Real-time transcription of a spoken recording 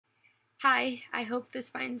Hi, I hope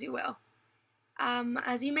this finds you well.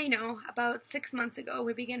 As you may know, about 6 months ago,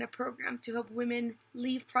 we began a program to help women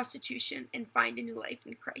leave prostitution and find a new life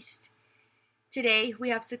in Christ. Today, we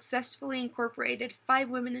have successfully incorporated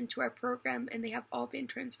 5 women into our program, and they have all been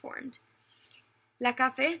transformed. La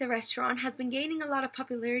Café, the restaurant, has been gaining a lot of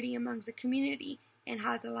popularity amongst the community and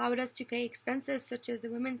has allowed us to pay expenses such as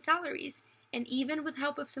the women's salaries, and even with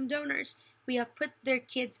help of some donors, we have put their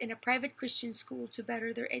kids in a private Christian school to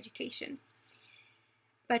better their education.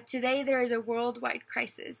 But today there is a worldwide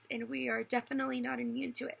crisis, and we are definitely not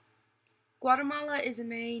immune to it. Guatemala is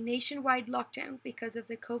in a nationwide lockdown because of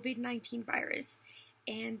the COVID-19 virus,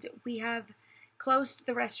 and we have closed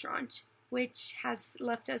the restaurant, which has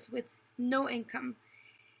left us with no income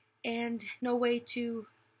and no way to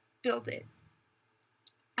build it.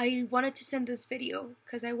 I wanted to send this video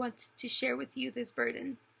because I want to share with you this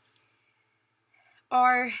burden.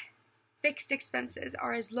 Our fixed expenses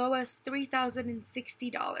are as low as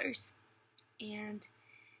 $3,060, and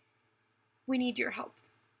we need your help.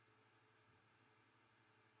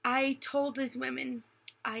 I told these women,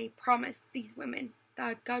 I promised these women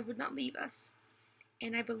that God would not leave us,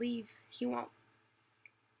 and I believe He won't.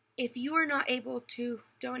 If you are not able to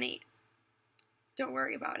donate, don't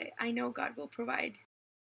worry about it. I know God will provide.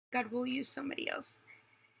 God will use somebody else.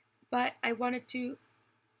 But I wanted to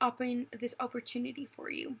open this opportunity for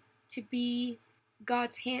you to be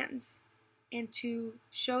God's hands and to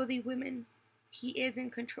show the women He is in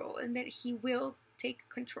control and that He will take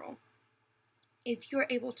control. If you're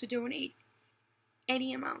able to donate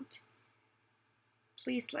any amount,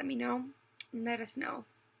 please let me know and let us know.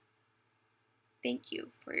 Thank you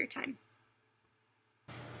for your time.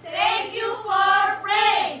 Thank you for